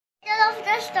of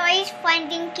the story is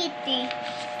Finding Kitty.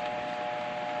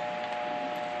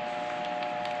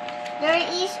 There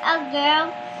is a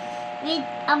girl with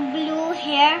a blue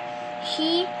hair.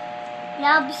 She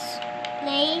loves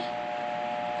playing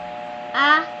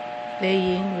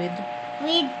with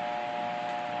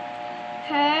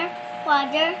her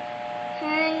father.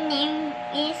 Her name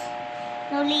is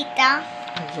Lolita.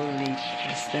 Lolita,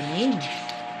 that's the name.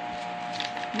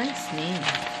 Nice name.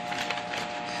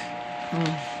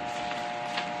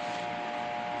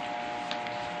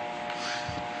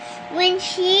 When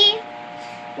she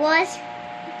was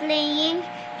playing,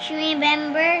 she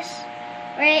remembers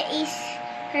where is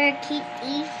her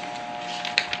kitty.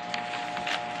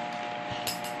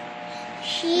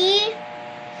 She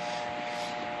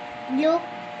looked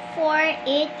for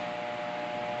it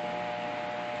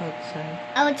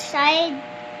outside,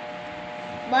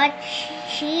 but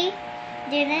she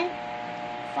didn't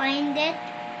find it.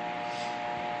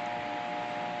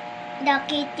 The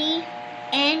kitty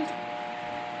and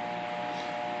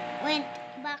went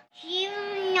back. She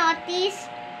noticed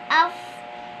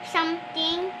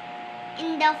something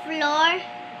in the floor.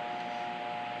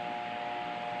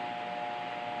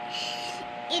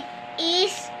 It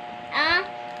is a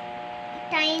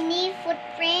tiny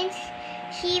footprint.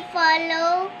 She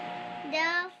followed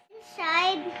the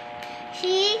inside.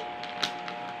 She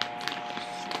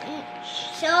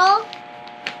saw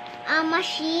a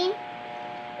machine.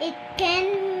 It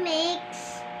can make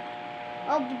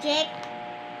objects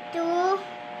to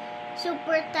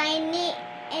super tiny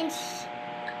and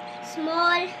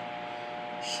small.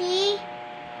 She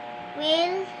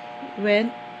went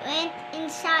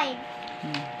inside.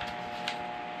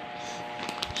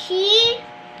 She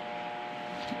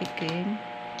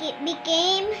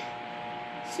became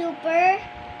super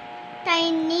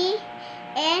tiny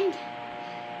and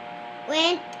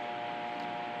went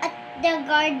at the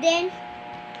garden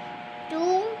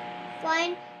to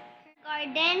find her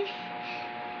garden.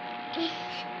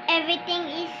 Everything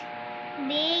is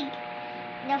big.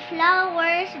 The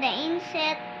flowers, the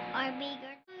insects are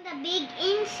bigger than the big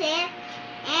insect,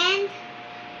 and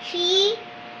she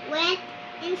went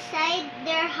inside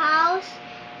their house.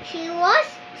 She was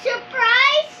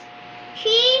surprised.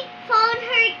 She found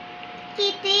her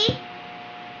kitty.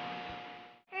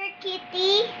 Her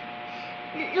kitty,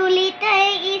 Lolita,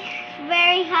 is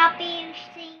very happy.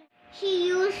 She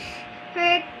used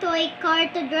her toy car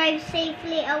to drive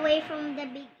safely away from the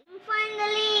big.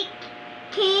 Finally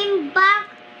came back.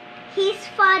 His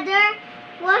father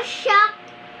was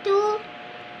shocked to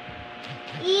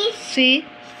see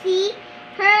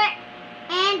her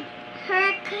and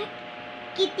her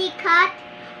kitty cat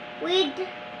with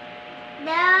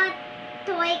the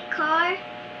toy car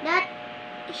that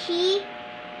she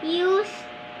used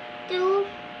to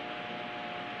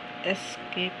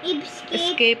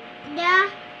escape the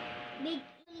big.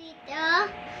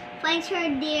 Lolita finds her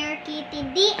dear kitty.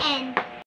 The end.